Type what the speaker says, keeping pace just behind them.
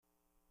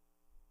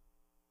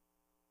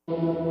Good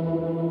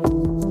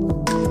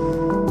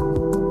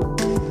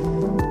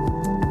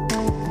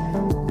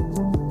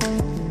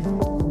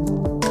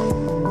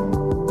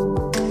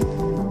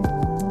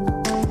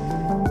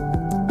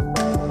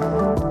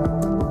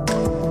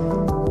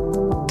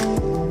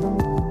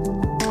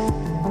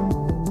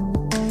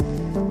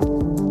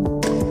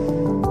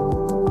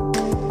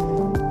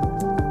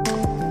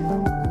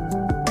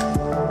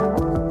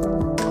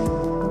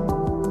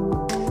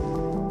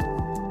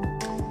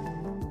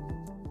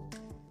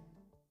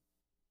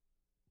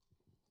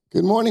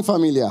morning,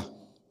 familia.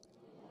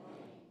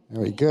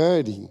 Very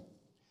good.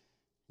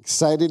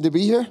 Excited to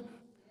be here?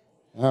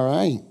 All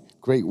right.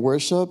 Great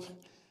worship.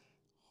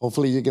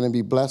 Hopefully you're going to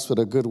be blessed with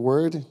a good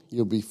word.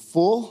 You'll be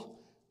full,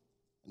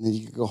 and then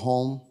you can go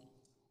home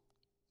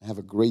and have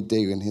a great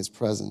day in his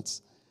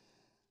presence.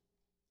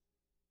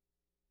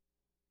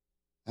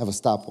 I have a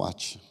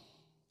stopwatch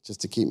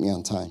just to keep me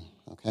on time,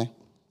 okay?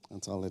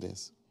 That's all it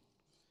is.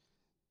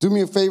 Do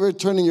me a favor,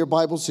 turn in your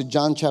Bibles to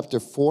John chapter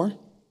 4.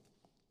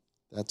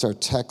 That's our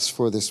text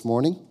for this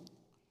morning.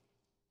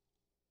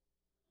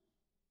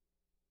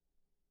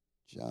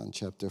 John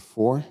chapter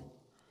 4.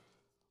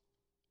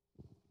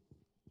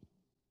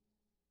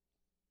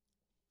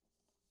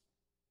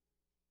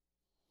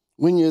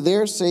 When you're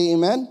there, say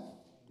amen.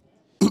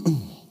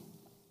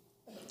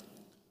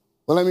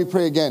 Well, let me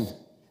pray again.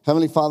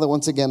 Heavenly Father,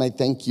 once again, I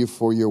thank you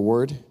for your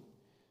word.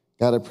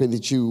 God, I pray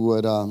that you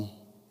would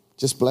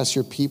just bless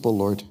your people,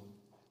 Lord.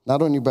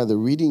 Not only by the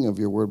reading of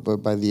your word, but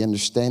by the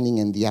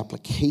understanding and the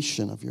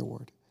application of your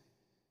word.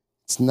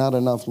 It's not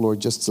enough, Lord,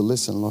 just to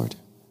listen, Lord.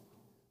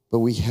 But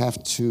we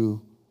have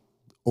to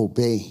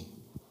obey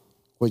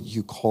what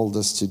you called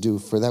us to do.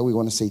 For that, we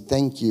want to say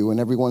thank you. And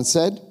everyone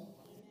said,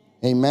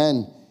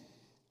 amen.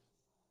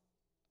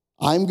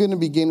 I'm going to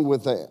begin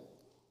with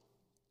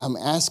I'm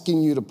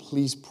asking you to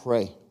please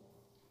pray.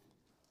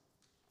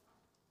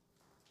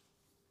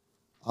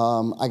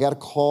 I got a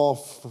call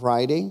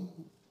Friday.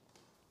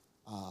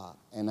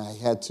 And I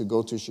had to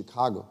go to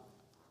Chicago.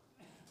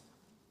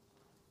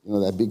 You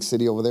know that big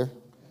city over there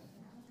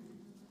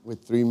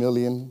with 3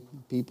 million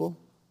people?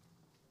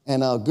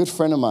 And a good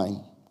friend of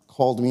mine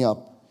called me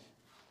up.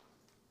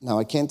 Now,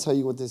 I can't tell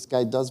you what this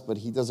guy does, but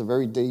he does a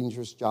very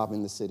dangerous job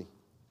in the city.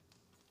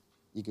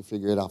 You can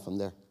figure it out from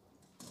there.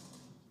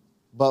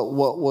 But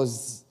what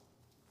was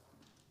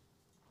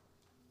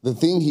the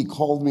thing he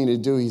called me to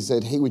do, he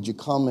said, hey, would you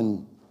come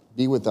and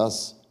be with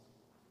us?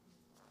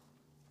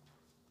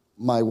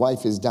 My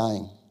wife is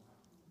dying.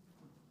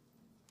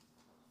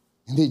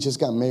 And they just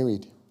got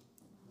married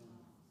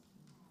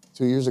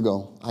 2 years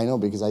ago. I know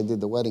because I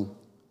did the wedding.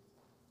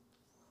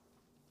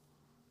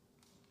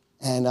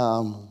 And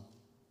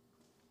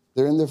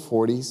they're in their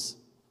 40s.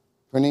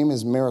 Her name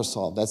is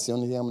Marisol. That's the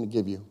only thing I'm going to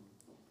give you.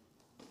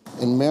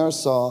 And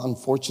Marisol,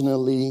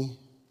 unfortunately,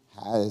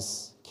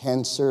 has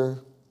cancer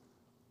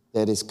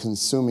that is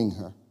consuming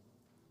her.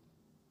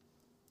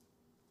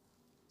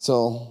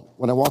 So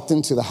when I walked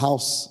into the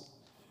house,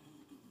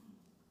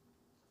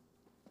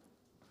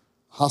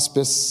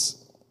 hospice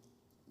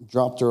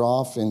dropped her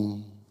off,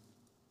 and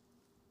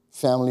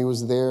family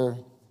was there.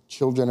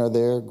 Children are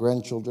there.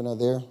 Grandchildren are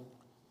there.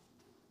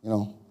 You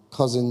know,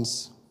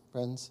 cousins,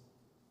 friends.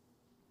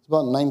 It's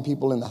about 9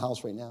 people in the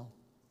house right now.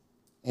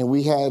 And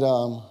we had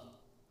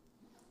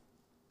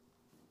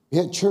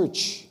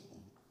church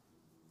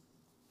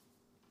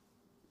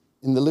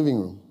in the living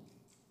room.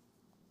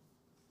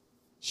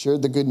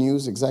 Shared the good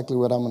news, exactly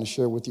what I'm going to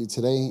share with you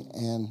today.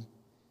 And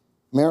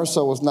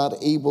Marisol was not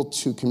able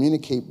to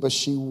communicate, but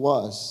she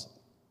was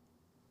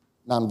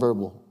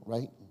nonverbal,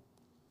 right?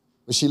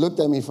 But she looked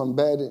at me from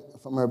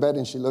her bed,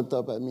 and she looked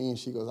up at me, and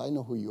she goes, I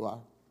know who you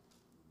are.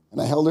 And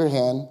I held her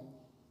hand,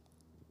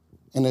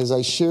 and as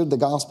I shared the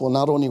gospel,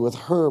 not only with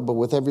her, but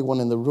with everyone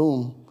in the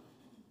room,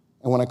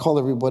 and when I called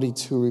everybody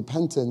to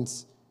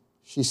repentance,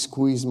 she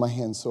squeezed my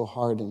hand so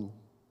hard, and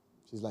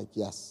she's like,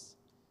 yes.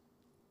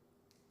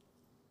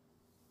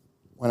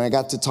 When I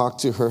got to talk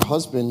to her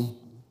husband,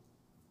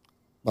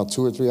 about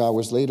 2 or 3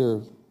 hours later,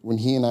 when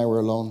he and I were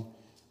alone,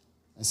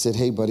 I said,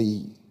 hey,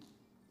 buddy,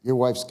 your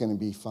wife's going to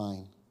be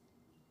fine.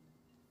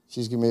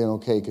 She's going to be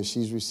okay because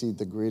she's received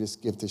the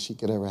greatest gift that she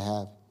could ever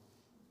have.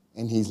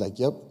 And he's like,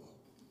 yep,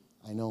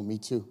 I know, me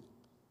too.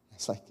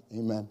 It's like,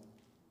 amen.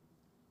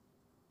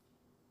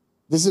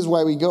 This is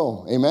why we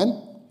go,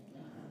 amen?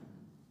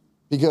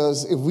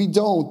 Because if we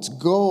don't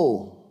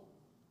go,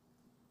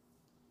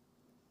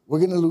 we're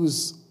going to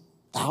lose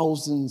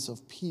thousands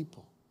of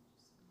people.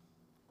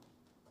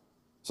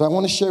 So I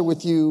want to share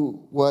with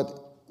you what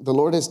the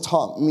Lord has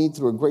taught me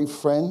through a great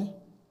friend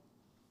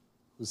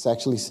who's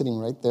actually sitting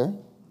right there,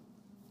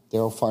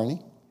 Daryl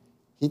Farney.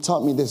 He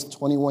taught me this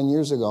 21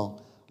 years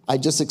ago. I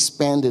just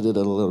expanded it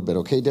a little bit,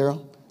 okay,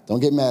 Daryl? Don't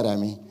get mad at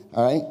me,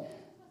 all right?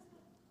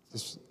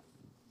 Just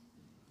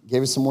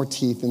gave it some more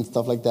teeth and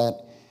stuff like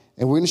that.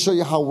 And we're going to show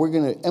you how we're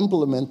going to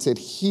implement it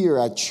here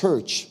at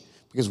church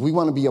because we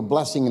want to be a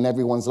blessing in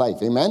everyone's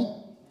life, amen?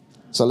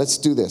 So let's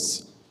do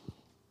this.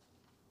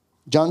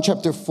 John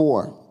chapter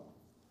 4.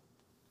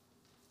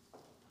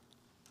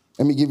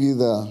 Let me give you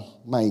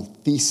my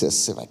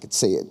thesis, if I could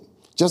say it.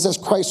 Just as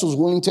Christ was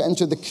willing to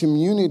enter the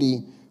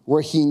community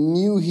where he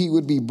knew he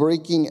would be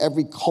breaking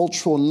every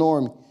cultural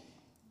norm,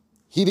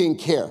 he didn't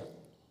care.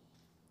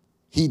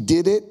 He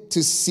did it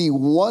to see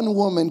one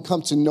woman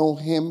come to know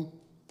him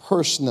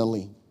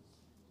personally.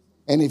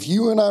 And if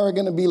you and I are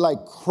going to be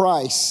like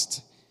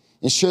Christ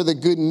and share the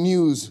good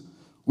news,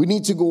 we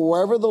need to go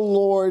wherever the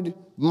Lord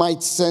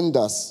might send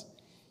us,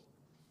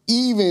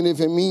 even if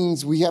it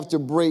means we have to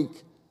break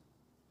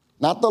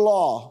not the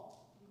law,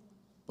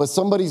 but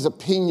somebody's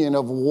opinion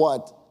of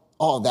what,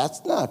 oh,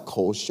 that's not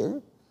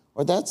kosher,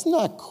 or that's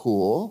not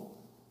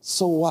cool.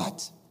 So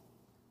what?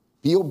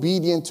 Be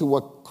obedient to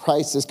what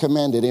Christ has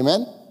commanded.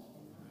 Amen?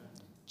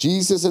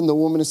 Jesus and the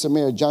woman of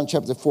Samaria, John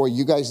chapter 4.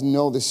 You guys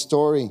know this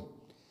story.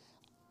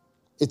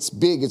 It's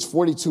big. It's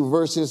 42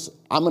 verses.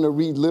 I'm going to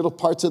read little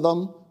parts of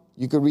them.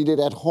 You can read it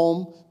at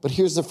home. But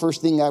here's the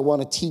first thing I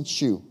want to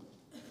teach you.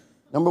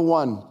 Number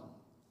one,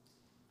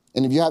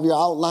 and if you have your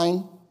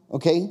outline,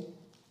 okay,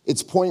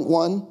 it's point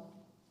one.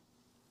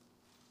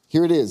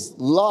 Here it is.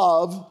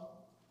 Love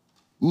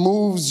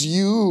moves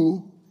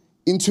you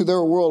into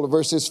their world,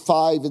 verses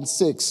 5 and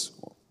 6.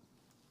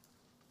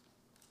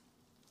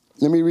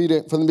 Let me read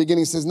it from the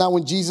beginning. It says, now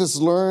when Jesus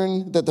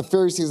learned that the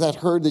Pharisees had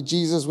heard that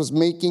Jesus was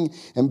making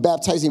and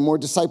baptizing more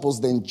disciples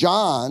than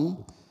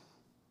John,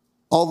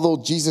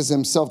 although Jesus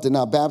himself did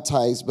not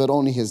baptize, but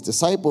only his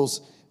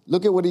disciples,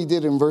 look at what he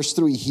did in verse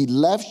 3. He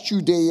left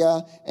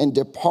Judea and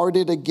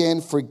departed again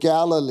for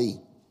Galilee.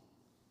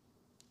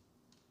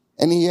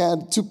 And he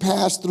had to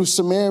pass through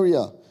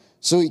Samaria.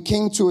 So he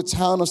came to a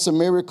town of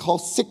Samaria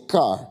called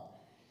Sychar,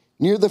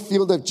 near the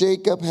field that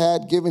Jacob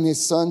had given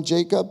his son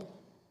Jacob.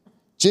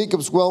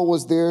 Jacob's well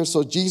was there,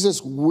 so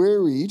Jesus,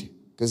 wearied,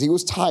 because he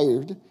was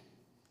tired,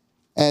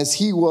 as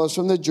he was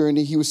from the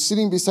journey, he was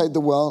sitting beside the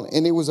well,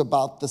 and it was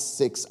about the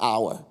 6th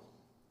hour.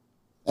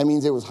 That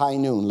means it was high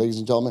noon, ladies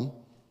and gentlemen.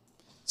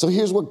 So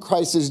here's what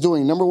Christ is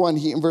doing. Number one,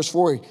 in verse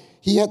 4,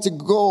 he had to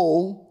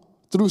go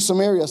through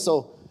Samaria.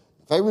 So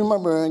if I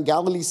remember,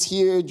 Galilee's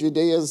here,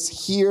 Judea's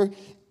here,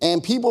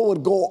 and people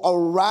would go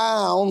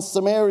around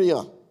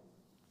Samaria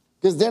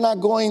because they're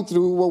not going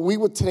through what we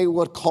would today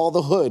would call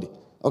the hood,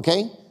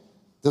 okay?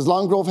 Does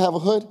Long Grove have a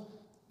hood?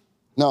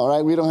 No,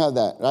 right? We don't have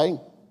that, right?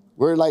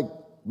 We're like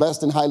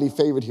blessed and highly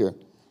favored here.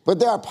 But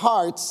there are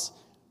parts,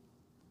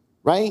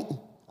 right?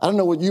 I don't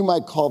know what you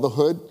might call the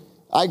hood.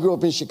 I grew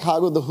up in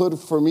Chicago. The hood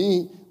for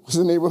me was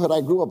the neighborhood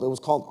I grew up. It was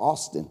called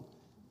Austin.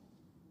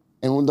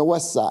 And on the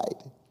west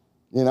side,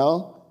 you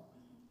know?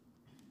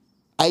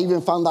 I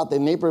even found out that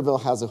Naperville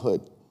has a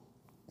hood.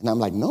 And I'm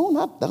like, no,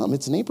 not them.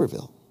 It's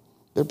Naperville.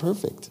 They're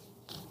perfect,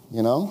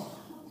 you know?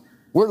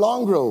 We're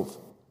Long Grove.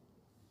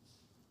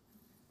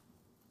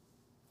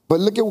 But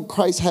look at what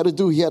Christ had to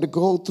do. He had to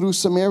go through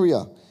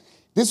Samaria.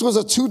 This was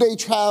a 2-day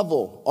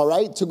travel, all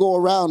right, to go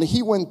around.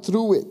 He went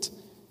through it.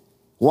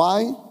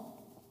 Why?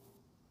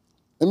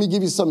 Let me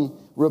give you some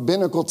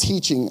rabbinical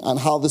teaching on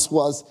how this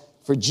was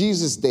for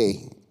Jesus'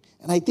 day.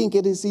 And I think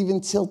it is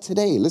even till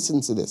today.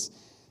 Listen to this.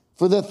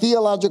 For the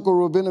theological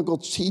rabbinical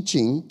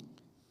teaching,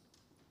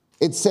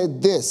 it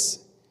said this: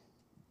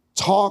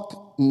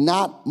 talk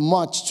not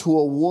much to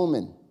a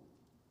woman.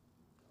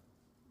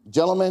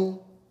 Gentlemen,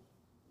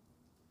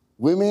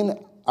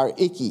 women are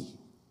icky,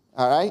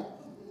 all right?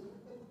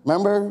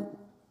 Remember,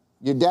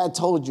 your dad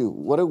told you,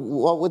 what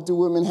do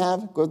women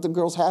have? What do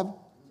girls have?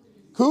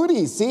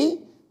 Cooties, see?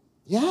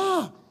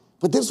 Yeah.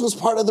 But this was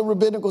part of the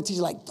rabbinical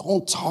teaching, like,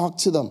 don't talk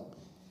to them.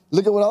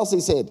 Look at what else they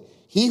said.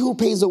 He who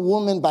pays a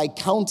woman by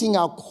counting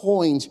out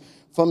coins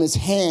from his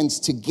hands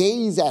to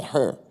gaze at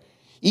her,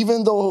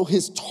 even though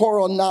his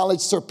Torah knowledge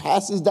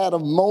surpasses that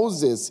of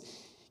Moses,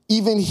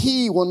 even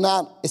he will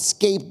not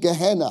escape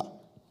Gehenna.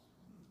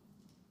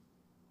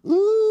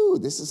 Ooh,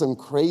 this is some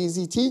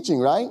crazy teaching,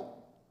 right?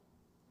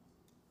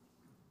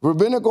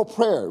 Rabbinical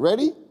prayer.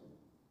 Ready?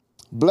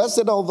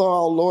 Blessed art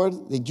thou,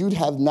 Lord, that you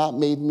have not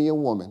made me a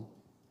woman.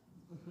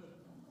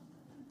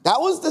 That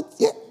was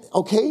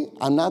okay,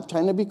 I'm not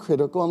trying to be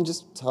critical. I'm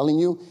just telling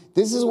you,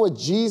 this is what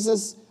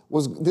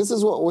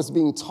was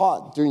being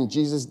taught during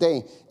Jesus'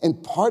 day.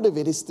 And part of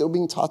it is still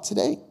being taught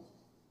today.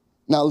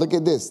 Now look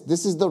at this.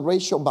 This is the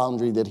racial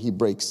boundary that he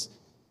breaks.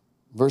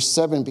 Verse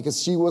 7,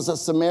 because she was a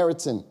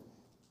Samaritan.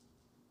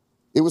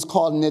 It was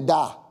called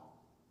Nidah.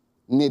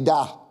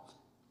 Nidah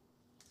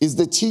is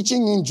the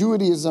teaching in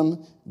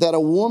Judaism that a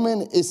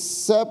woman is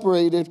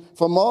separated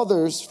from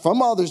others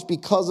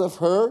because of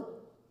her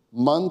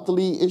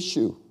monthly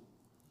issue.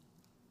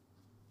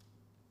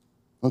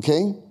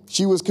 Okay?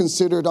 She was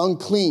considered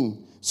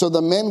unclean. So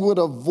the men would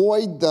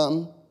avoid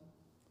them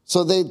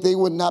so they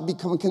would not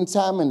become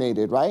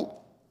contaminated, right?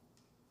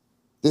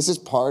 This is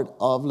part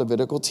of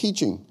Levitical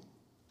teaching.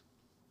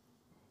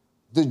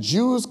 The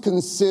Jews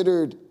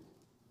considered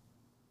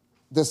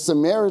the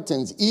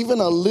Samaritans, even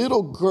a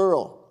little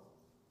girl,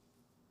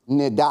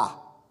 Nidah.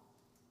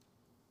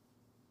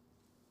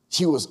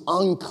 She was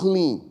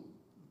unclean.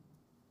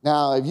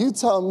 Now, if you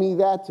tell me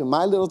that to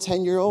my little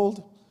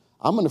 10-year-old,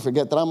 I'm going to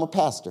forget that I'm a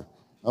pastor,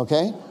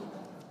 okay?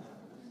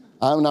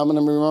 I'm going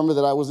to remember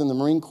that I was in the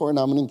Marine Corps, and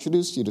I'm going to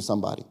introduce you to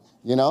somebody,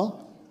 you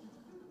know?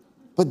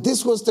 But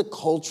this was the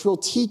cultural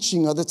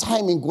teaching of the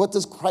time. And what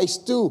does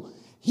Christ do?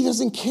 He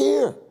doesn't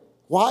care.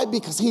 Why?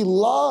 Because he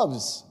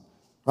loves,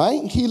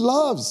 right? He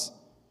loves.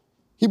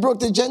 He broke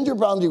the gender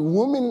boundary.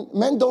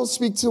 Men don't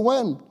speak to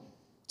women.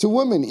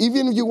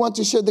 Even if you want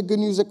to share the good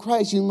news of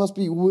Christ, you must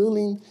be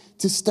willing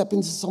to step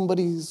into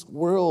somebody's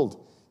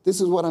world. This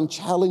is what I'm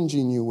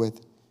challenging you with.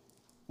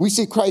 We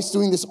see Christ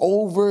doing this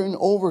over and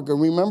over again.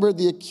 Remember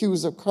the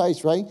accused of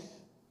Christ, right?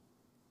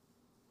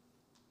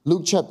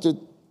 Luke chapter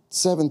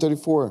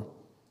 7:34.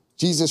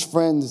 Jesus'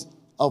 friend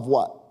of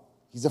what?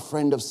 He's a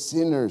friend of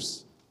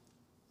sinners.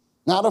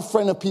 Not a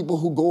friend of people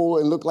who go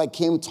and look like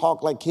him,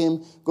 talk like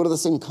him, go to the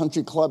same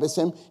country club as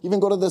him, even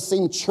go to the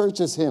same church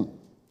as him.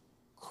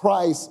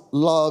 Christ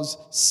loves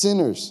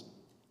sinners.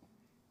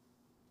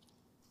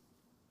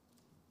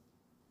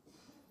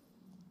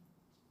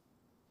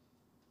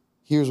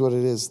 Here's what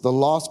it is. The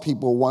lost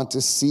people want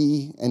to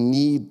see and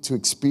need to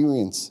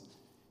experience.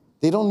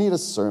 They don't need a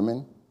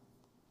sermon.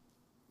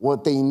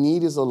 What they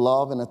need is a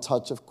love and a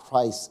touch of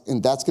Christ,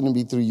 and that's going to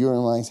be through your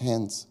and my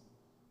hands.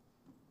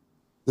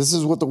 This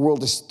is what the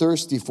world is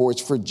thirsty for.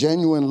 It's for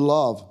genuine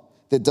love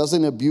that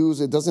doesn't abuse,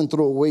 it doesn't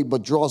throw away,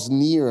 but draws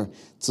near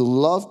to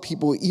love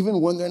people even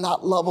when they're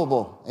not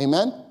lovable.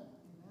 Amen?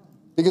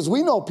 Because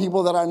we know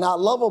people that are not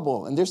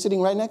lovable, and they're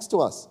sitting right next to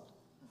us.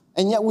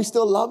 And yet we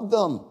still love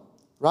them,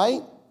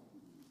 right?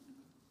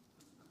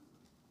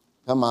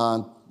 Come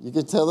on. You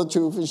can tell the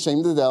truth and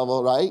shame the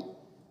devil, right?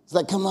 It's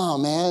like, come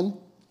on, man.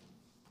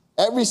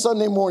 Every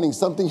Sunday morning,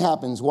 something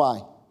happens.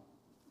 Why?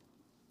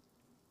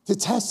 To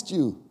test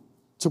you,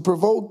 to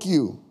provoke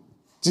you,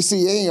 to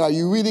see, hey, are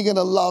you really going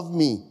to love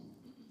me?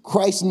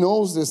 Christ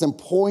knows this and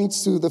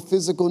points to the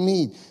physical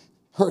need.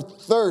 Her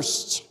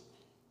thirst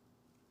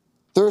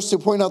to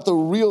point out the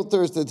real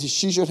thirst that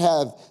she should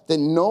have that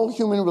no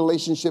human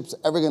relationship's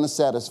ever going to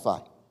satisfy.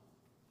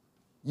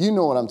 You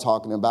know what I'm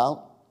talking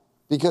about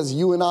because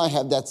you and I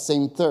have that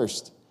same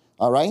thirst.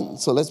 All right?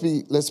 So let's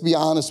be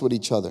honest with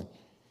each other.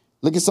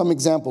 Look at some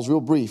examples,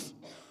 real brief.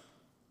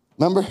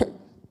 Remember,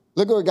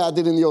 look at what God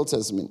did in the Old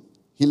Testament.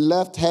 He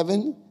left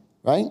heaven,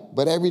 right?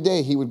 But every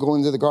day he would go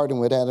into the garden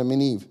with Adam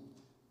and Eve.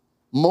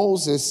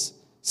 Moses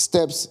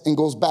steps and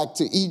goes back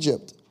to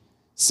Egypt.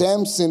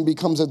 Samson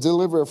becomes a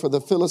deliverer for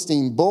the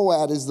Philistine.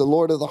 Boaz is the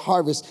Lord of the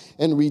harvest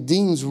and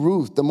redeems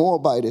Ruth, the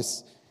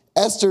Moabitess.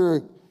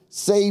 Esther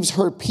saves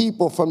her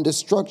people from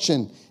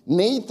destruction.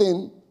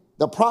 Nathan,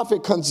 the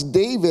prophet, comes to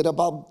David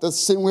about the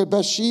sin with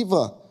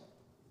Bathsheba.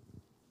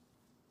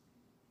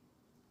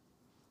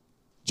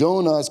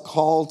 Jonah is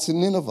called to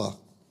Nineveh.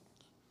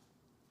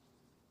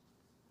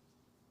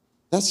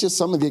 That's just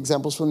some of the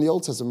examples from the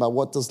Old Testament about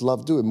what does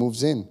love do. It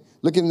moves in.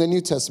 Look in the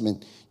New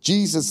Testament.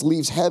 Jesus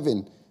leaves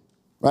heaven,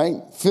 right?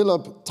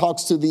 Philip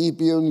talks to the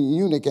Ethiopian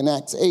eunuch in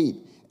Acts 8.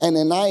 And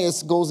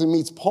Ananias goes and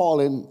meets Paul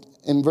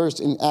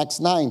in Acts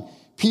 9.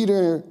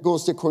 Peter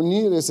goes to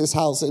Cornelius'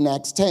 house in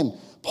Acts 10.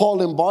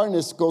 Paul and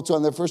Barnabas go to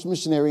on their first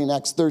missionary in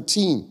Acts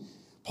 13.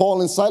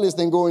 Paul and Silas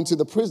then go into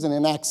the prison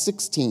in Acts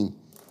 16.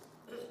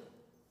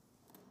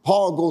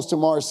 Paul goes to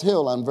Mars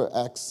Hill on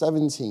Acts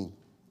 17.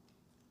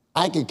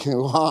 I could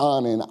go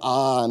on and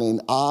on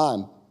and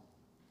on.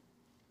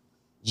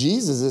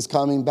 Jesus is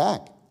coming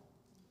back.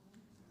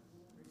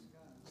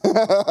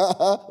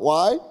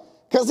 Why?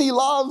 Because he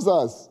loves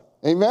us.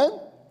 Amen?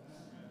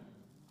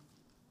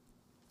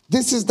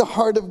 This is the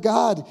heart of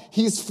God.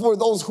 He's for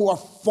those who are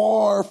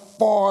far,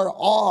 far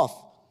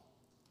off.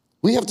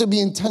 We have to be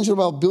intentional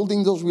about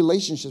building those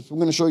relationships. We're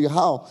going to show you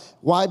how.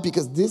 Why?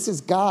 Because this is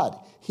God.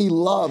 He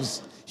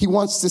loves. He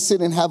wants to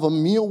sit and have a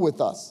meal with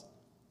us,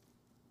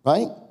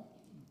 right?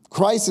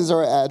 Christ is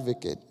our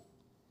advocate.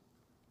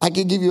 I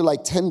could give you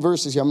like 10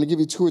 verses here. I'm going to give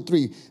you 2 or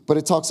 3, but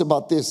it talks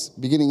about this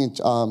beginning in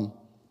John,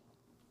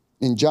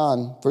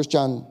 1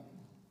 John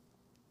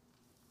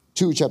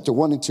 2, chapter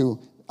 1 and 2.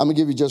 I'm going to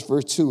give you just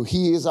verse 2.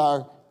 He is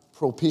our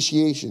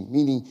propitiation,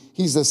 meaning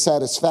he's the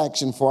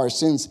satisfaction for our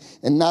sins.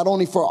 And not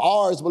only for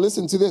ours, but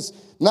listen to this,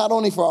 not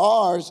only for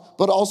ours,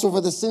 but also for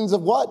the sins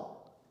of what?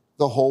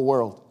 The whole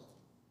world.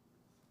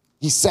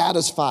 He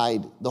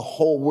satisfied the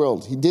whole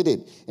world. He did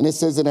it. And it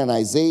says it in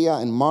Isaiah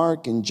and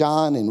Mark and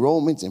John and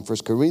Romans and 1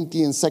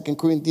 Corinthians, 2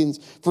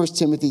 Corinthians, 1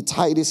 Timothy,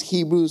 Titus,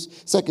 Hebrews,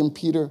 2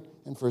 Peter,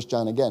 and 1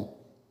 John again.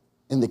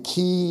 And the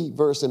key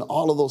verse in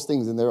all of those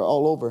things, and they're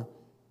all over,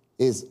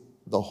 is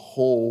the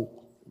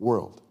whole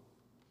world.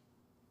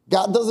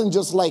 God doesn't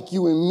just like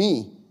you and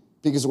me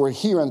because we're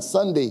here on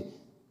Sunday.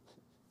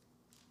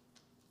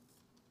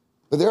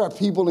 But there are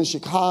people in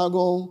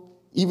Chicago,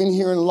 even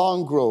here in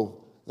Long Grove,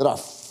 that are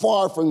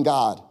far from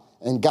God,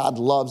 and God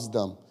loves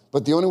them.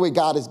 But the only way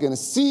God is going to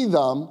see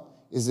them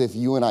is if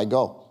you and I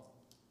go.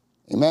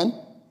 Amen?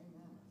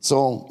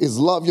 So is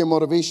love your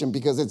motivation?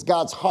 Because it's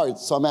God's heart.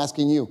 So I'm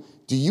asking you,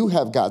 do you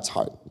have God's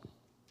heart?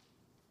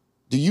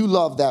 Do you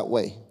love that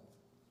way?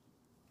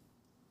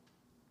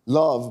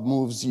 Love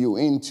moves you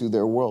into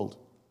their world.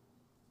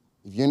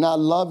 If you're not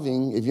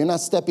loving, if you're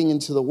not stepping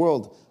into the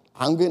world,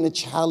 I'm going to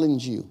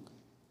challenge you.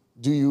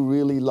 Do you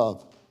really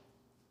love?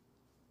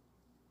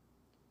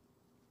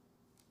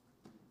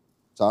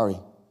 Sorry.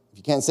 If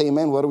you can't say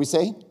amen, what do we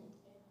say?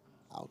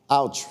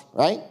 Ouch,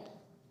 right?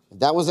 If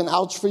that was an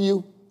ouch for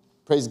you,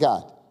 praise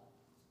God.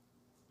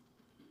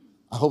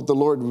 I hope the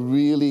Lord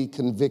really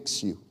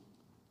convicts you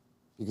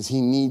because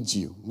he needs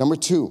you. Number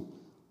 2,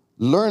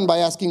 learn by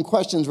asking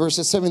questions,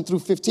 verses 7 through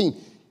 15.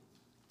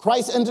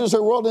 Christ enters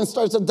her world and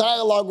starts a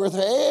dialogue with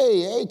her.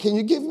 Hey, can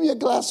you give me a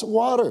glass of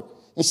water?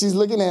 And she's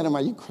looking at him.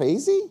 Are you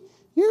crazy?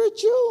 You're a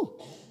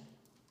Jew.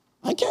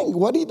 I can't.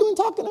 What are you doing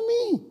talking to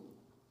me?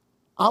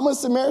 I'm a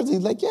Samaritan. He's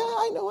like, yeah,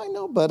 I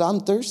know, but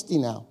I'm thirsty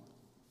now.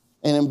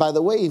 And then, by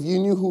the way, if you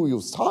knew who he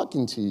was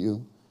talking to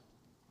you,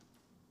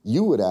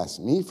 you would ask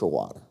me for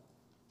water.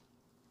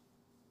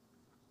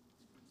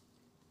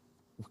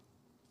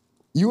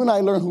 You and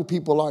I learn who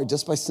people are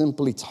just by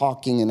simply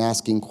talking and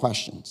asking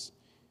questions.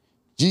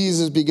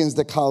 Jesus begins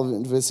the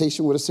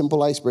conversation with a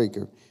simple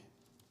icebreaker.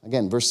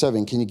 Again, verse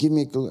 7, can you give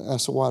me a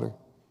glass of water?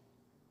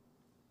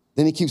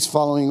 Then he keeps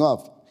following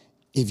up.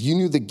 If you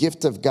knew the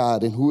gift of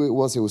God and who it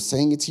was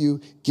saying it to you,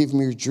 give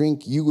me your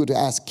drink, you would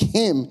ask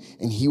him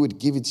and he would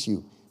give it to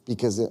you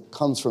because it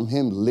comes from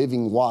him,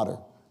 living water.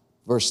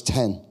 Verse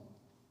 10.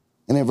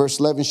 And in verse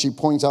 11, she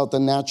points out the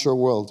natural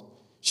world.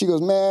 She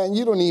goes, man,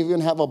 you don't even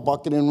have a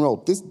bucket and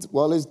rope. This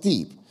well is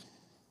deep.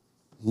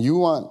 Where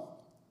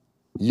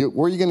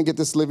are you going to get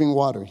this living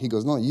water? He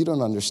goes, no, you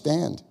don't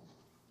understand.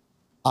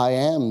 I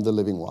am the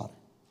living water.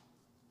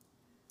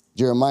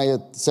 Jeremiah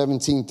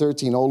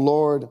 17:13, O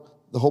Lord,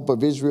 the hope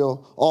of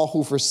Israel, all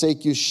who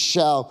forsake you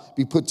shall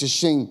be put to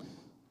shame.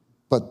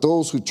 But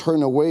those who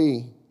turn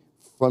away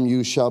from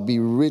you shall be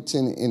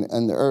written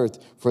in the earth.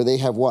 For they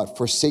have what?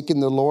 Forsaken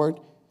the Lord,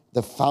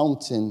 the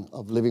fountain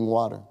of living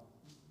water.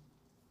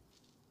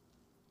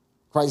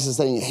 Christ is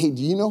saying, hey,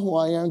 do you know who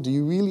I am? Do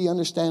you really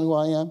understand who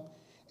I am?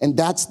 And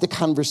that's the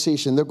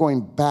conversation. They're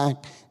going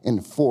back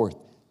and forth,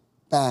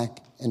 back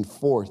and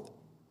forth.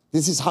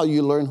 This is how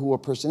you learn who a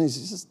person is.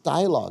 It's just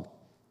dialogue.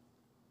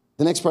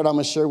 The next part I'm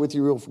going to share with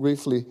you real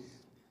briefly,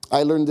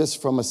 I learned this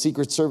from a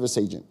Secret Service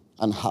agent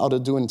on how to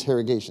do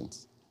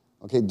interrogations.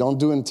 Okay, don't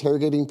do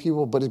interrogating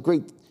people, but it's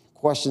great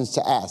questions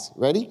to ask.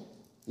 Ready?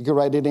 You can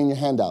write it in your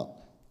handout.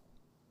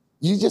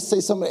 You just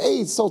say something,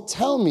 hey, so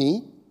tell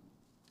me,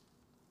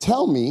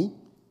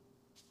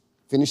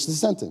 finish the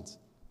sentence.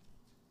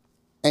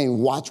 And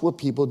watch what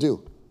people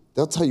do.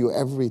 They'll tell you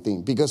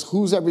everything. Because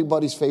who's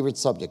everybody's favorite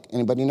subject?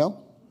 Anybody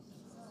know?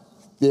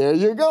 There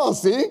you go,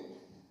 see?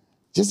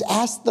 Just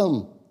ask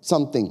them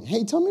something.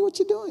 Hey, tell me what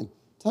you're doing.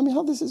 Tell me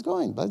how this is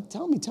going. But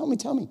tell me.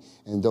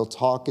 And they'll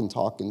talk and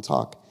talk and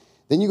talk.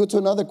 Then you go to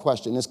another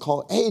question. It's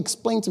called, hey,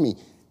 explain to me.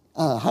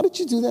 How did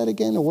you do that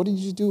again? Or what did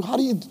you do? How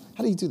do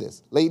you do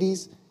this?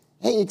 Ladies,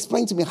 hey,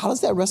 explain to me. How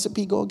does that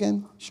recipe go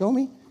again? Show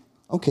me.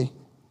 Okay.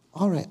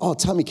 All right. Oh,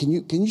 tell me, can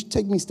you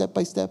take me step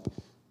by step?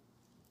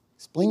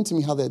 Explain to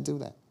me how they do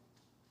that.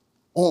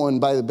 Oh, and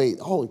by the way,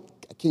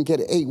 I can get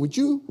it. Hey, would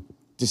you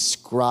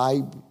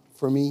describe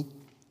for me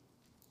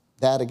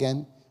that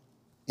again?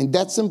 In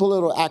that simple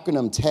little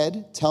acronym,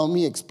 TED, tell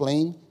me,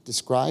 explain,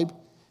 describe.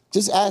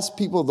 Just ask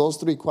people those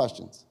 3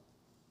 questions.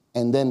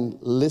 And then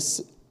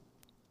listen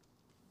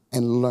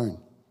and learn.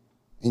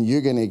 And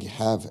you're going to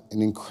have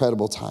an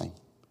incredible time.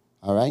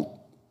 All right?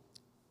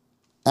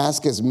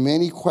 Ask as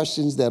many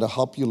questions that will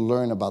help you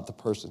learn about the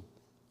person.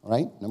 All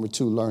right? Number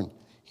 2, learn.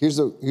 Here's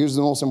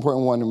the most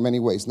important one in many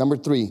ways. Number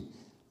 3,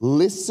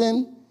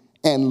 listen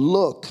and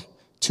look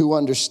to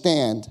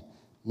understand,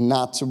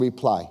 not to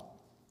reply.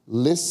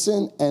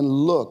 Listen and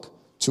look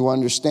to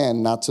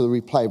understand, not to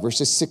reply.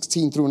 Verses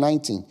 16 through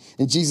 19.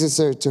 And Jesus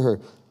said to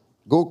her,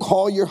 go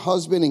call your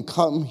husband and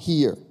come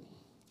here.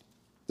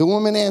 The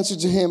woman answered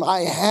to him, I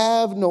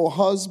have no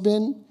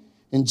husband.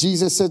 And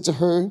Jesus said to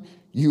her,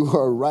 you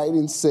are right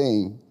in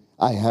saying,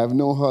 I have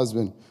no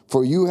husband.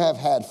 For you have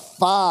had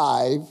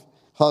 5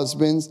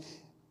 husbands,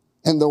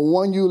 and the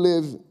one you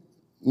live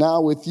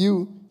now with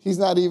you, he's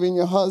not even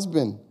your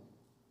husband.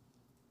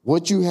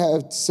 What you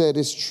have said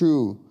is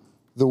true.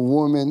 The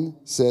woman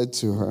said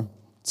to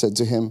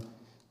him,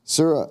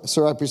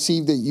 Sir, I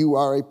perceive that you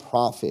are a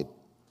prophet.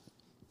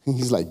 And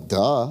he's like,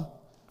 duh,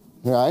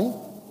 right?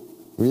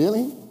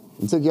 Really?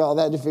 It took you all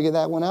that to figure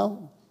that one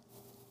out?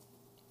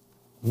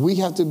 We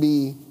have to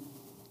be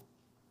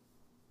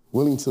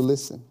willing to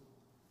listen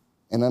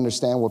and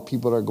understand what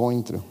people are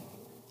going through.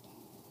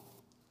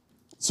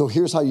 So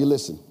here's how you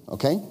listen,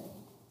 okay?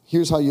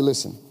 Here's how you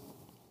listen.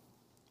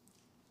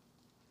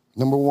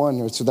 Number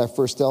 1, to that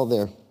first L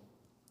there.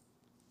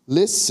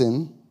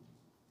 Listen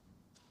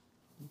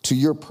to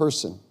your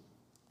person.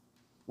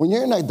 When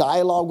you're in a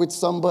dialogue with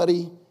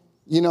somebody,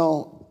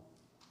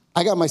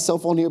 I got my cell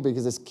phone here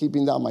because it's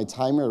keeping down my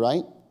timer,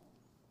 right?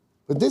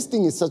 But this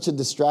thing is such a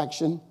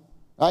distraction,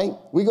 right?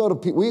 We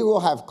go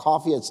have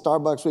coffee at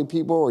Starbucks with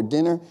people or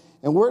dinner,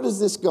 and where does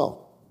this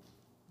go?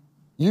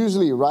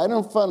 Usually right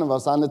in front of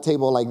us on the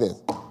table like this,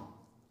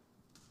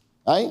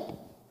 right?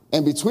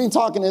 And between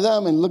talking to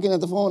them and looking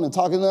at the phone and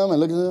talking to them and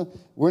looking at them,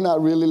 we're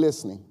not really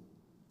listening.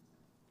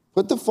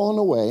 Put the phone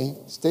away,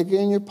 stick it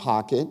in your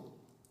pocket,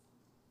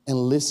 and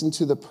listen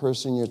to the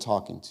person you're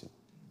talking to.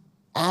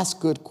 Ask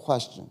good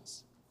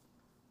questions.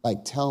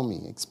 Like, tell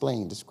me,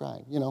 explain,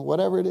 describe,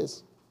 whatever it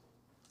is.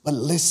 But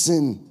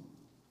listen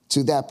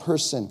to that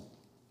person.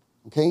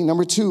 Okay,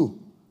 number 2,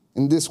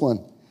 in this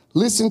one,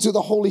 listen to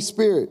the Holy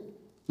Spirit.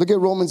 Look at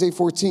Romans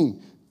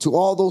 8:14. To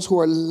all those who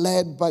are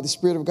led by the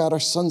Spirit of God are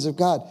sons of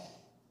God.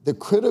 The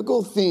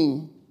critical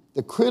thing,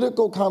 the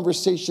critical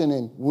conversation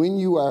in when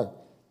you are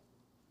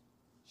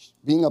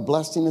being a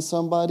blessing to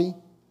somebody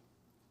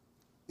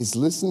is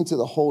listening to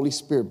the Holy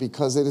Spirit,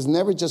 because it is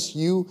never just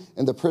you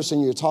and the person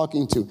you're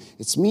talking to.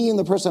 It's me and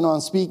the person I'm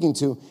speaking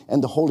to,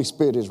 and the Holy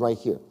Spirit is right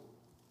here.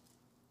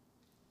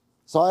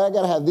 So I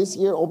got to have this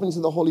ear open to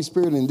the Holy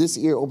Spirit and this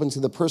ear open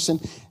to the person,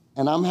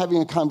 and I'm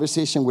having a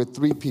conversation with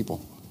 3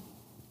 people.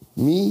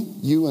 Me,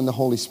 you, and the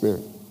Holy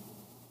Spirit.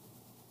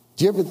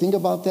 Do you ever think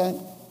about that?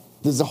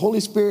 Does the Holy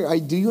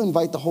Spirit, do you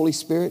invite the Holy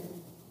Spirit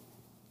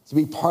to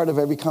be part of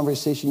every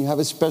conversation you have,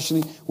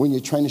 especially when you're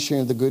trying to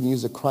share the good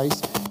news of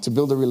Christ, to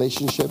build a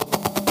relationship?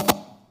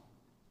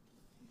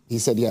 He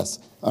said yes,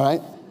 all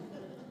right?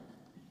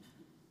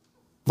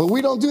 But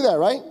we don't do that,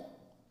 right?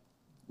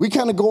 We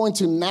kind of go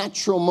into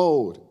natural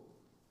mode.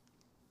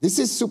 This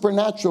is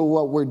supernatural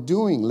what we're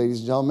doing, ladies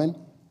and gentlemen.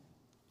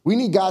 We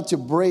need God to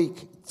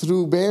break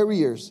through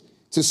barriers,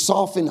 to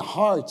soften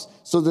hearts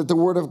so that the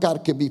word of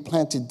God can be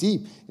planted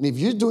deep. And if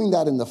you're doing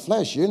that in the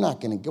flesh, you're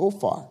not going to go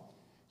far.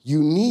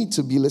 You need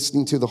to be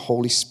listening to the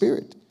Holy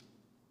Spirit.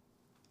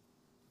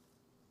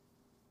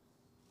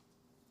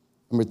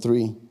 Number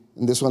 3,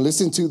 in this one,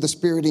 listen to the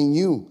Spirit in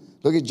you.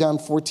 Look at John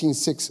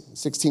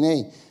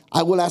 16a.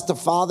 I will ask the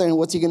Father, and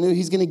what's he going to do?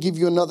 He's going to give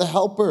you another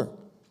helper.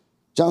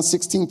 John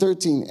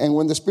 16:13. And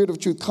when the Spirit of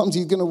truth comes,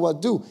 he's going to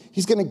what do?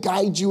 He's going to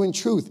guide you in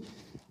truth.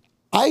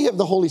 I have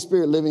the Holy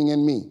Spirit living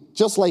in me,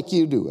 just like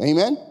you do.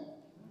 Amen?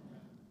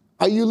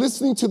 Are you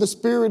listening to the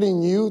Spirit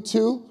in you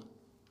too?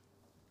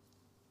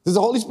 Does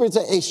the Holy Spirit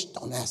say, hey,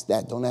 don't ask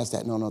that, don't ask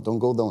that. No, don't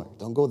go there,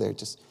 don't go there.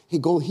 Just, hey,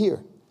 go here,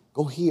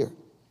 go here.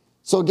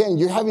 So again,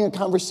 you're having a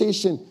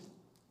conversation,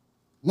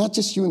 not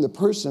just you and the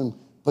person,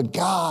 but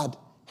God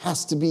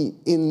has to be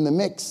in the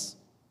mix.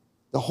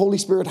 The Holy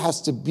Spirit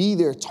has to be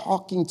there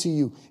talking to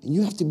you, and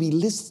you have to be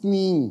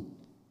listening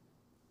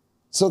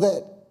so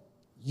that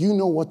you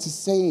know what to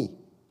say.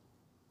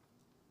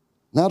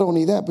 Not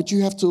only that, but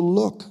you have to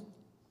look.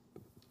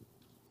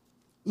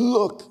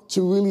 Look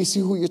to really see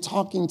who you're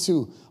talking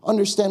to.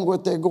 Understand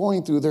what they're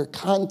going through, their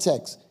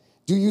context.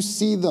 Do you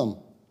see them?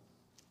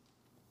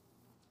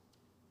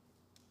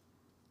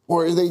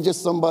 Or are they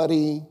just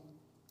somebody?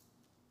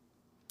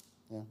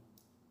 Yeah.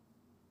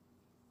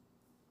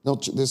 No,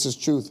 this is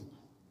truth.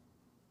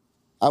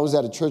 I was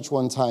at a church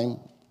one time,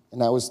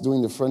 and I was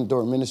doing the front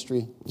door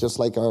ministry, just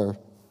like our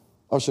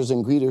ushers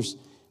and greeters.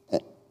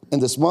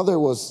 And this mother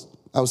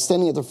I was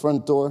standing at the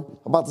front door,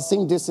 about the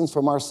same distance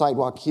from our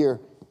sidewalk here.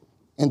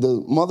 And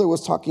the mother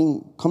was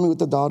coming with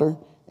the daughter,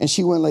 and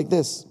she went like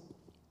this.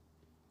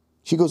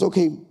 She goes,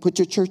 okay, put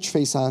your church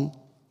face on.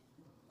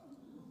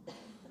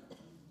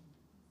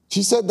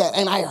 She said that,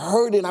 and I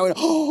heard it, and I went,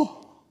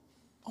 oh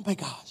my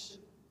gosh.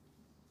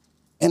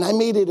 And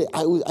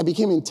I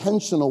became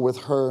intentional with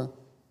her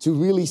to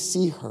really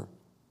see her.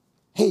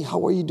 Hey,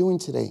 how are you doing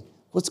today?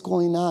 What's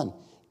going on?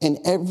 And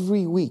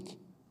every week,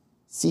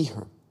 see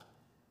her.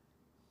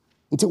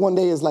 Until one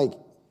day it's like,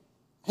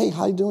 hey,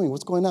 how you doing?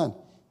 What's going on?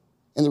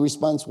 And the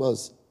response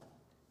was,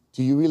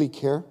 do you really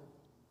care?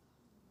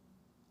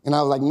 And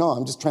I was like, no,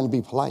 I'm just trying to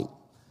be polite.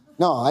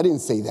 No, I didn't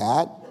say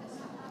that.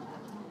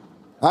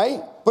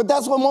 Right? But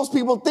that's what most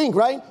people think,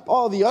 right?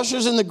 Oh, the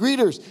ushers and the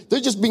greeters, they're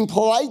just being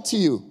polite to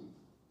you.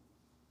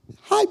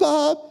 Hi,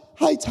 Bob.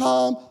 Hi,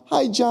 Tom.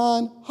 Hi,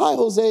 John. Hi,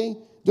 Jose.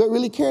 Do I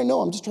really care?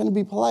 No, I'm just trying to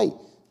be polite.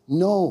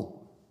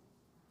 No.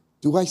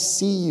 Do I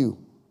see you?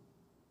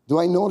 Do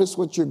I notice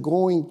what you're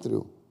going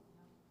through?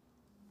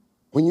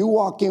 When you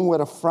walk in with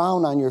a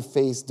frown on your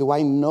face, do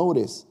I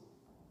notice?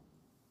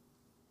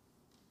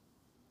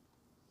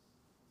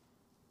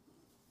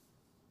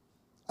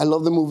 I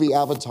love the movie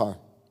Avatar.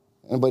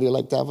 Anybody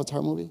like the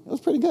Avatar movie? It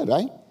was pretty good,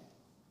 right?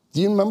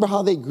 Do you remember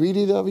how they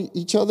greeted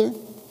each other?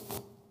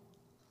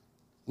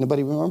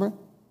 Anybody remember?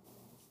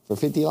 For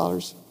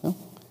 $50? No?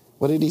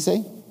 What did he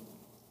say?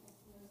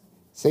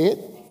 Say it.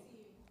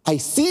 I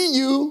see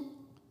you.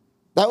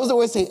 That was the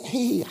way to say,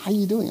 hey, how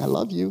you doing? I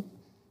love you.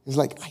 It's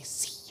like, I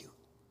see you.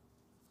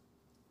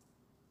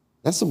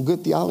 That's some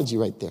good theology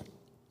right there.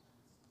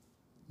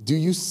 Do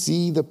you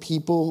see the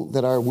people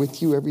that are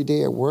with you every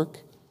day at work?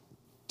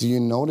 Do you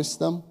notice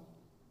them?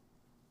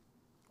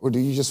 Or do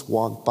you just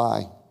walk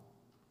by?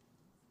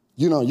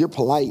 You know, you're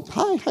polite.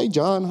 Hi,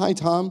 John. Hi,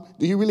 Tom.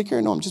 Do you really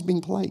care? No, I'm just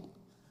being polite.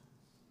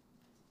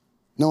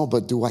 No,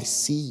 but do I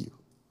see you?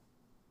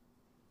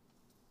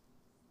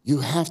 You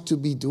have to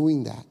be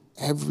doing that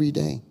every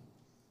day.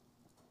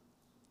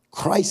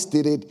 Christ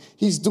did it.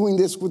 He's doing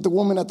this with the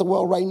woman at the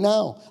well right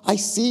now. I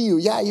see you.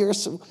 Yeah, you're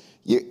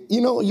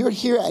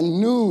here at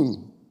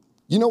noon.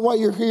 You know why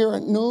you're here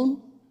at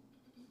noon?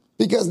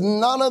 Because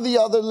none of the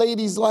other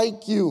ladies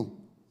like you.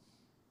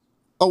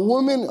 A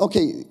woman,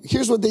 okay,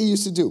 here's what they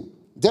used to do.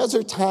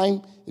 Desert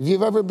time, if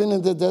you've ever been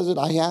in the desert,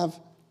 I have.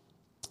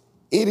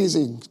 It is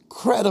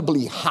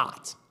incredibly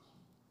hot.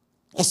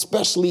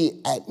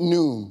 especially at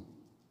noon.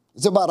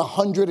 It's about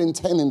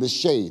 110 in the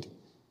shade.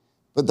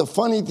 But the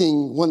funny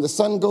thing, when the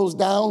sun goes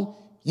down,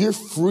 you're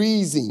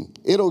freezing.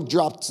 It'll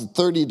drop to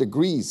 30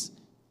 degrees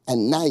at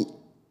night.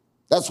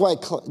 That's why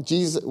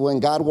Jesus, when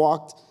God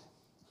walked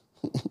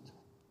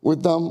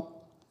with them,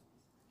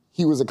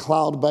 he was a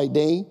cloud by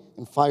day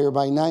and fire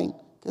by night,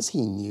 because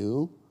he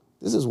knew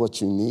this is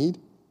what you need.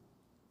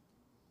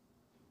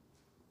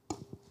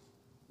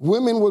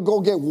 Women would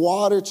go get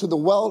water to the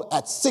well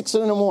at 6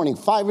 in the morning,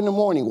 5 in the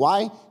morning.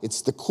 Why?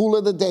 It's the cool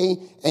of the day,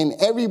 and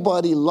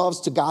everybody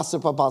loves to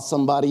gossip about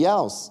somebody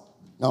else.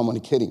 No, I'm only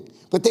kidding.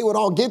 But they would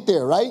all get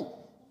there, right?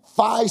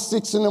 5,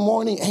 6 in the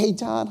morning. Hey,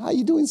 John, how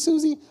you doing,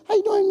 Susie? How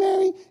you doing,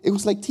 Mary? It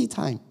was like tea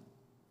time.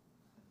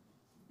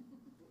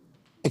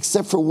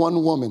 Except for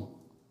one woman.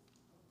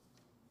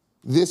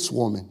 This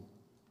woman.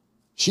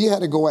 She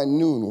had to go at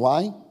noon.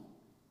 Why?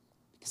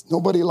 Because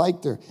nobody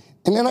liked her.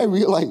 And then I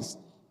realized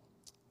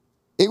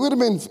it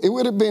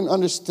would have been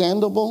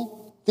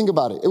understandable. Think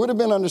about it. It would have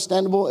been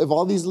understandable if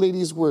all these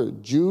ladies were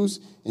Jews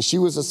and she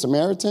was a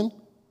Samaritan.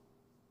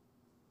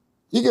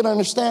 You could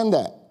understand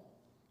that.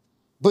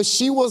 But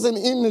she wasn't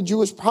in the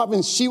Jewish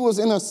province. She was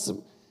in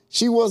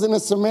a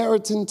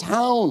Samaritan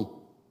town.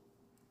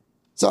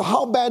 So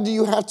how bad do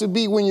you have to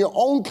be when your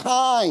own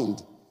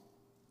kind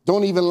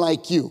don't even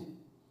like you?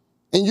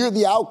 And you're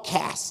the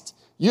outcast.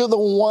 You're the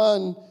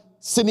one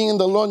sitting in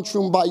the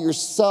lunchroom by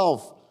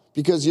yourself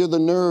because you're the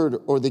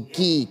nerd or the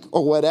geek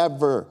or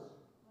whatever.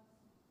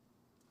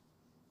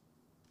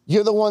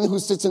 You're the one who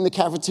sits in the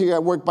cafeteria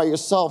at work by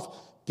yourself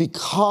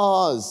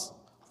because,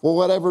 for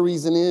whatever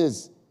reason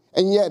is.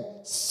 And yet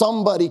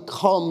somebody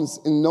comes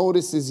and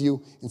notices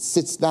you and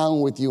sits down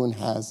with you and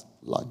has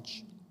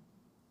lunch.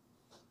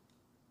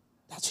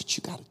 That's what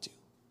you got to do.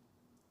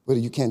 But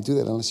you can't do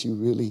that unless you're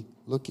really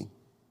looking.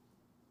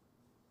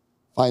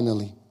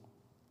 Finally,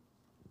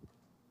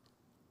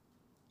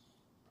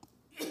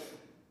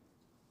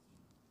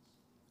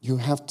 you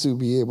have to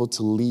be able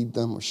to lead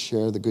them or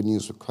share the good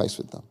news of Christ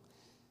with them.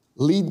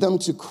 Lead them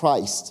to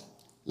Christ.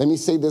 Let me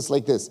say this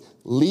like this.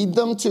 Lead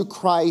them to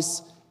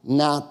Christ,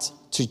 not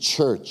to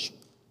church.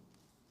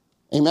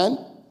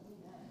 Amen?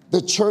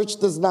 The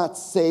church does not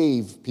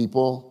save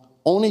people.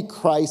 Only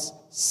Christ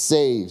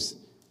saves.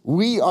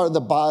 We are the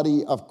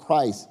body of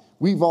Christ.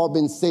 We've all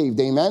been saved.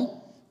 Amen?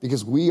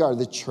 Because we are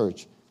the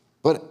church.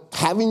 But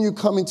having you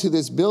come into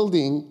this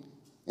building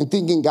and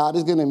thinking God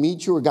is going to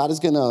meet you or God is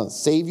going to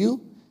save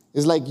you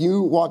is like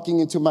you walking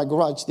into my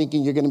garage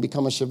thinking you're going to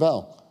become a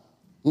Chevelle.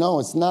 No,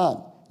 it's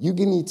not. You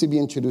need to be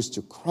introduced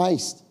to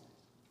Christ.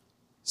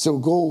 So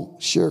go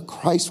share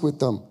Christ with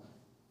them.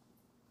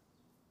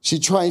 She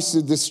tries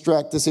to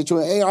distract the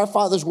situation. Hey, our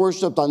fathers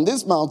worshiped on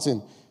this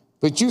mountain,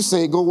 but you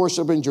say go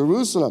worship in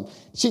Jerusalem.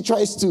 She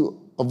tries to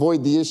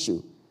avoid the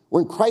issue.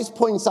 When Christ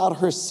points out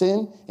her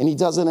sin, and he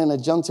does it in a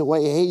gentle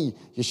way, hey,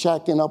 you're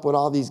shacking up with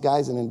all these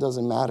guys, and it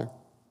doesn't matter.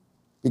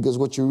 Because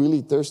what you're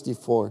really thirsty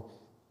for,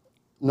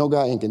 no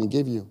guy ain't going to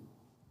give you.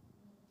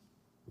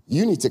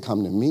 You need to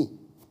come to me.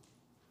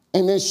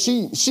 And then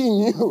she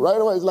knew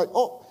right away. It's like,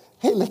 oh,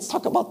 hey, let's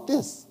talk about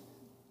this.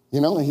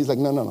 And he's like,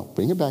 no,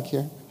 bring it back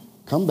here.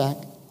 Come back.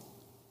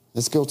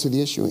 Let's go to the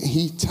issue. And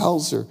he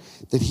tells her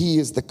that he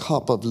is the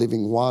cup of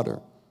living water.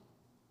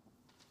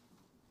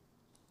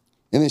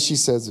 And then she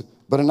says,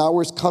 but an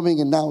hour is coming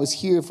and now is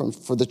here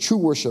for the true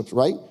worship,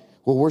 right?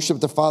 We'll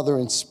worship the Father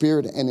in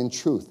spirit and in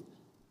truth.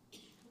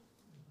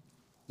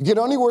 You can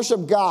only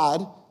worship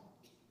God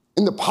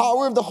in the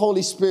power of the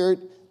Holy Spirit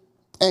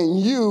and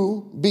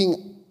you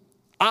being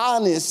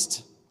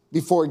honest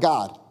before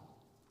God.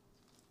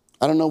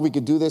 I don't know if we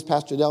could do this,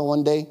 Pastor Del,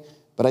 one day,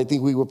 but I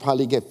think we would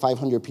probably get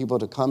 500 people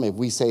to come if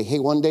we say, hey,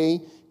 one day,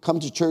 come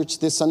to church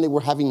this Sunday,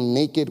 we're having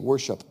naked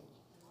worship.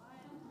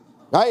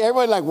 Right?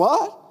 Everybody like,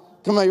 what?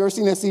 Come on, you ever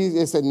seen that?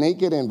 It said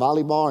naked in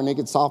volleyball or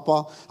naked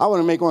softball. I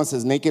want to make one that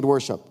says naked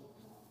worship.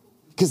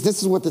 Because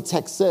this is what the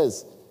text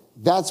says.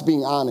 That's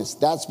being honest.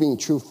 That's being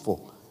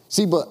truthful.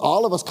 See, but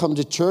all of us come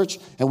to church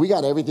and we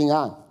got everything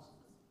on.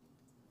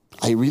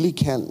 I really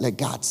can't let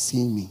God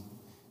see me.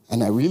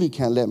 And I really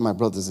can't let my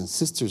brothers and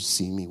sisters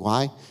see me.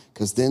 Why?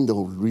 Because then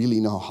they'll really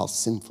know how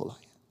sinful I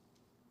am.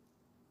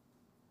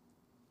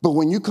 But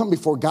when you come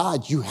before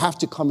God, you have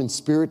to come in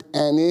spirit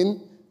and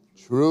in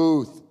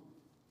truth.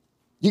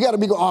 You got to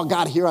be oh,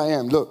 God, here I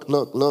am. Look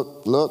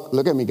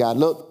at me, God.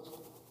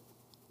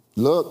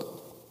 Look.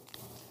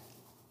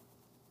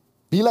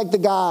 Be like the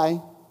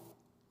guy,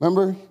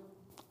 remember?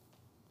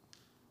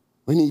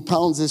 When he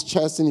pounds his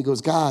chest and he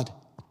goes, God,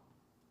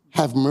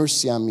 have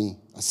mercy on me,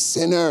 a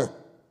sinner.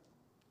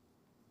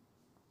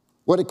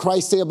 What did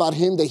Christ say about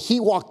him? That he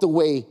walked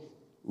away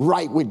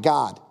right with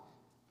God.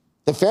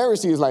 The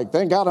Pharisee is like,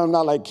 thank God I'm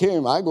not like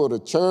him. I go to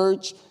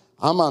church.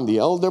 I'm on the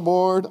elder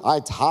board.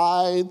 I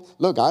tithe.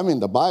 Look, I'm in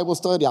the Bible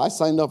study. I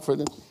signed up for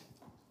it.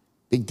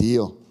 Big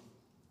deal.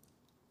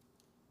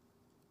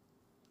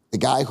 The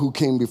guy who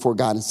came before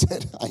God and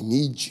said, I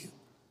need you.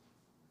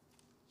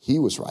 He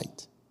was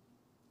right.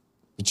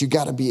 But you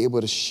got to be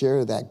able to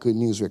share that good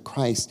news with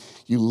Christ.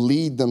 You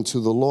lead them to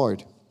the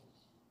Lord.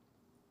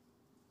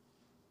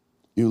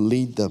 You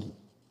lead them.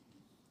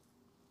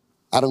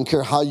 I don't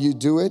care how you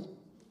do it.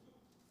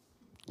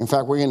 In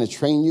fact, we're going to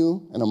train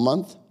you in a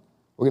month.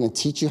 We're going to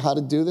teach you how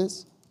to do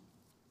this.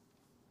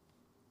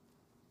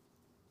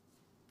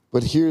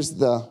 But here's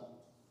the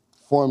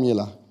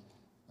formula,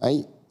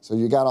 right? So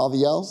you got all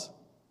the L's?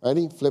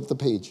 Ready? Flip the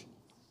page.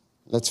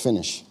 Let's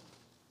finish.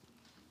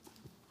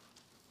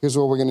 Here's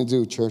what we're going to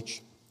do,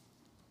 church.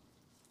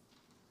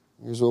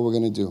 Here's what we're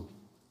going to do.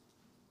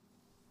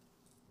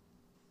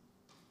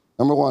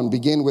 Number one,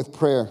 begin with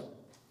prayer.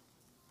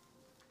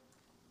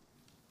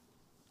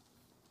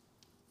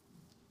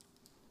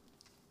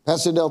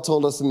 Pastor Dell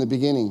told us in the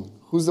beginning,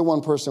 who's the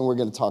one person we're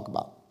going to talk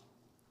about?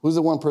 Who's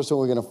the one person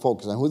we're going to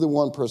focus on? Who's the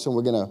one person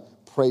we're going to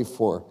pray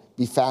for,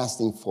 be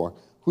fasting for?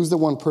 Who's the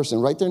one person?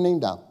 Write their name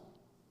down.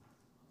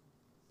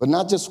 But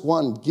not just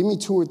one. Give me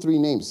 2 or 3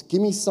 names. Give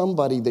me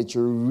somebody that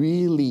you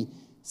really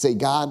say,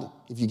 God,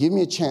 if you give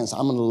me a chance,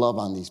 I'm going to love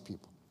on these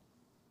people.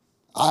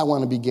 I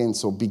want to begin.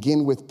 So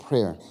begin with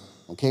prayer.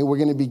 Okay, we're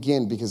going to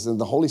begin because if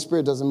the Holy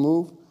Spirit doesn't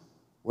move,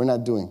 we're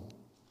not doing.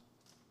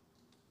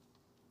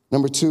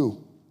 Number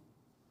 2,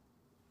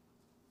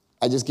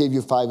 I just gave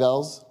you 5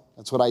 L's.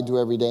 That's what I do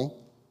every day.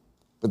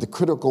 But the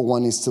critical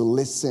one is to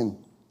listen.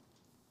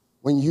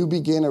 When you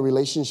begin a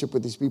relationship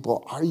with these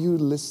people, are you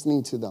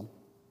listening to them?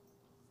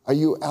 Are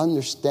you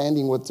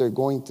understanding what they're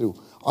going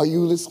through? Are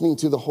you listening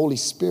to the Holy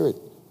Spirit?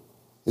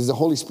 Is the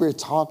Holy Spirit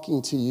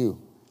talking to you?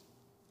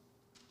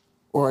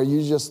 Or are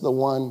you just the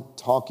one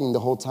talking the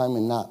whole time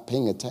and not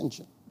paying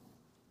attention?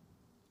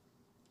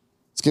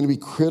 It's going to be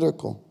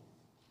critical.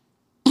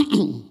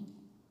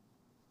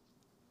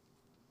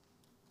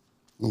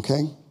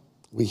 Okay?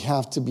 We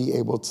have to be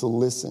able to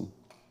listen.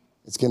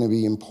 It's going to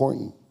be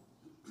important.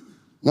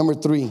 Number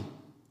 3,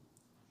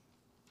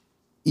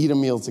 eat a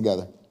meal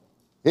together.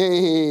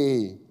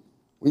 Hey,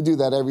 we do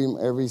that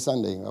every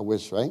Sunday, I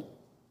wish, right?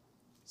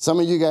 Some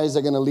of you guys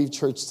are going to leave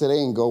church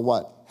today and go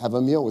what? Have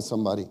a meal with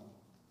somebody.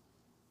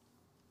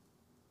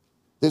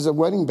 There's a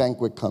wedding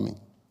banquet coming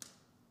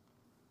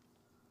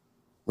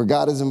where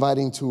God is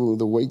inviting to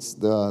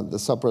the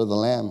supper of the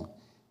Lamb.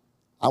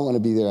 I want to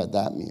be there at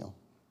that meal.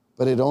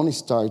 But it only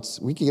starts,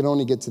 we can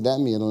only get to that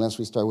meal unless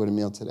we start with a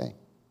meal today.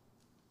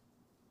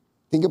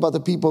 Think about the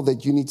people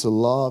that you need to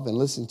love and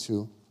listen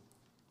to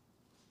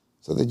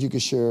so that you can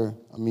share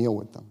a meal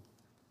with them.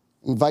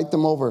 Invite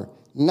them over,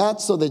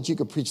 not so that you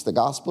could preach the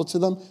gospel to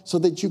them, so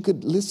that you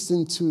could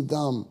listen to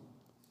them,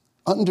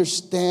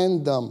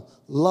 understand them,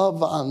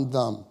 love on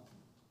them.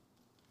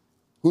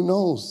 Who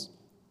knows?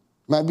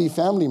 Might be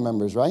family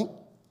members, right?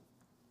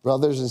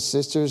 Brothers and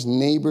sisters,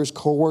 neighbors,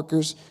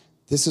 co-workers.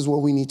 This is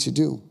what we need to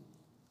do.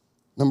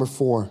 Number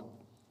 4,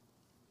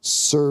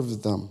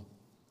 serve them.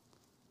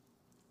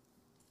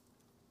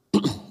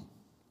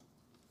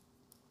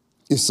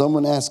 If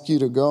someone asks you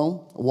to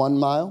go 1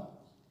 mile,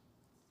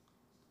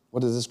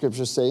 what does the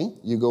scripture say?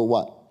 You go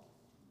what?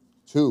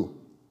 2.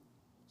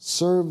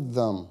 Serve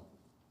them.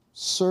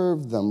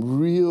 Serve them.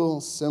 Real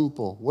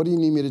simple. What do you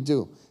need me to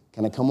do?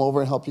 Can I come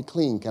over and help you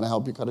clean? Can I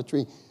help you cut a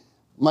tree?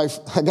 I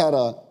got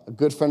a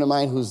good friend of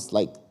mine who's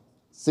like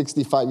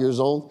 65 years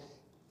old.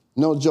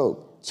 No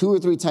joke. 2 or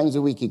 3 times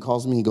a week he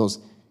calls me. He goes,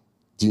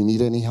 do you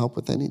need any help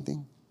with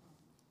anything?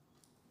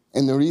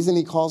 And the reason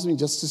he calls me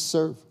just to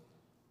serve.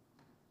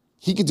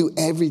 He could do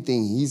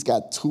everything. He's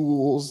got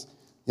tools.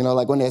 You know,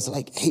 like when it's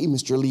like, hey,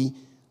 Mr. Lee,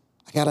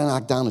 I got to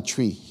knock down a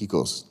tree. He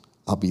goes,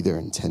 I'll be there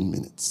in 10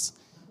 minutes.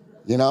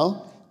 You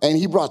know? And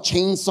he brought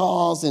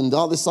chainsaws and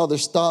all this other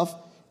stuff.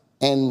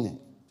 And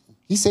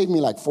he saved me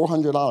like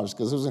 $400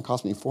 because it was going to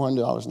cost me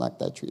 $400 to knock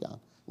that tree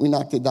down. We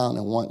knocked it down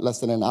in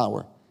less than an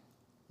hour.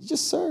 You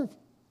just serve.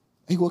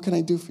 Hey, what can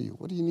I do for you?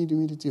 What do you need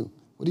me to do?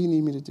 What do you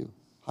need me to do?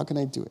 How can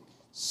I do it?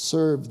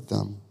 Serve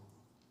them.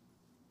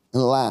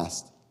 And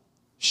last,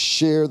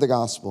 share the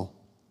gospel.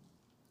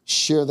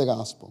 Share the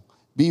gospel.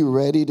 Be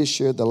ready to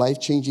share the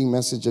life-changing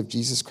message of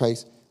Jesus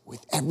Christ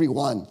with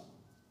everyone.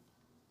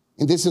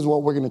 And this is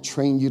what we're going to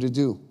train you to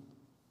do.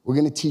 We're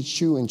going to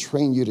teach you and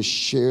train you to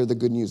share the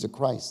good news of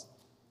Christ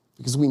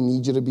because we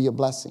need you to be a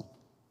blessing.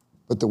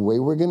 But the way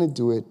we're going to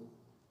do it,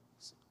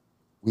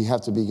 we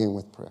have to begin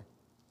with prayer.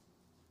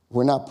 If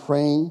we're not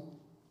praying,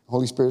 the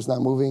Holy Spirit's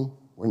not moving,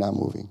 we're not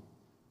moving.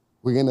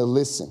 We're going to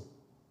listen.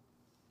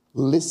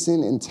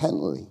 Listen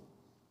intently.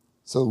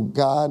 So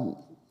God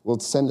will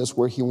send us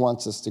where he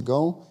wants us to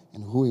go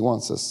and who he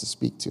wants us to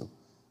speak to.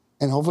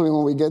 And hopefully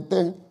when we get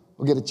there,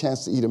 we'll get a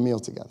chance to eat a meal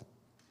together.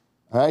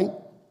 All right?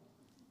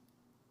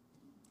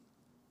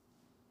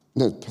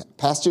 No,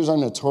 pastors are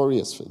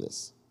notorious for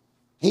this.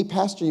 Hey,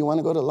 pastor, you want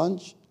to go to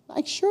lunch?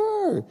 Like,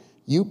 sure.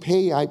 You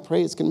pay, I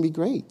pray, it's going to be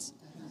great.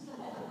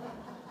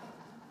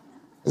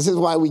 This is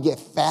why we get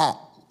fat,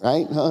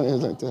 right?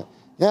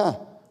 Yeah,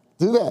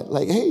 do that.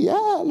 Like, hey,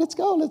 yeah, let's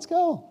go. Let's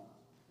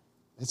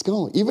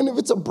go. Even if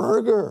it's a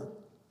burger,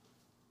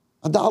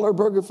 $1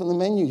 burger from the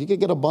menu, you could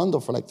get a bundle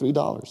for like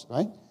 $3,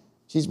 right?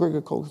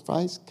 Cheeseburger, Coke,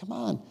 fries, come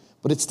on.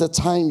 But it's the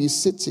time you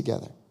sit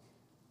together.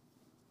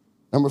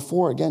 Number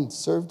 4, again,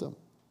 serve them.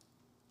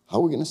 How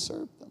are we going to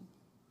serve them?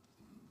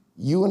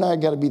 You and I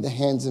got to be the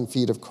hands and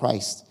feet of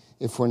Christ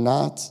if we're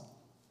not.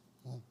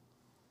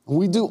 When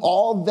we do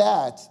all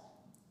that,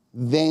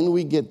 then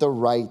we get the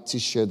right to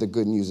share the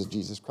good news of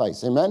Jesus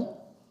Christ. Amen?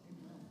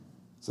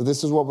 So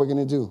this is what we're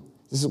going to do.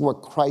 This is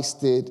what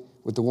Christ did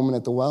with the woman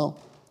at the well.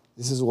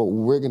 This is what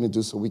we're going to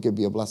do so we can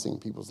be a blessing in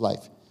people's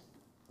life.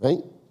 Right?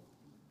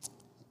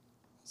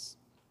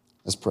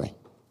 Let's pray.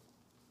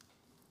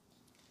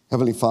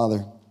 Heavenly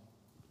Father,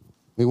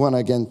 we want to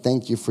again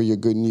thank you for your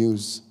good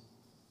news.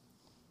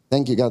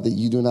 Thank you, God, that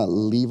you do not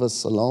leave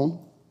us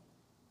alone.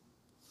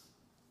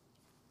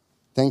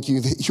 Thank you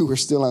that you are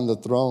still on the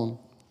throne.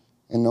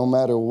 And no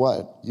matter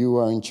what, you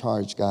are in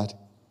charge, God.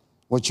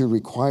 What you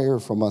require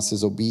from us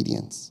is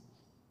obedience.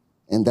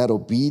 And that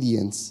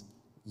obedience,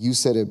 you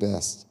said it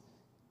best.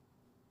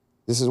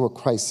 This is what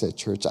Christ said,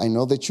 church. I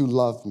know that you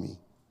love me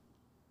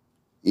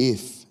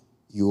if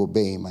you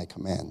obey my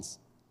commands.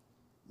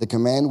 The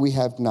command we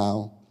have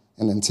now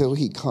and until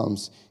he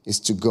comes is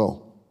to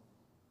go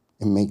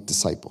and make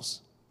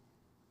disciples.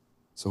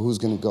 So who's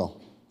going to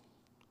go?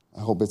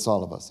 I hope it's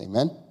all of us.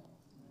 Amen?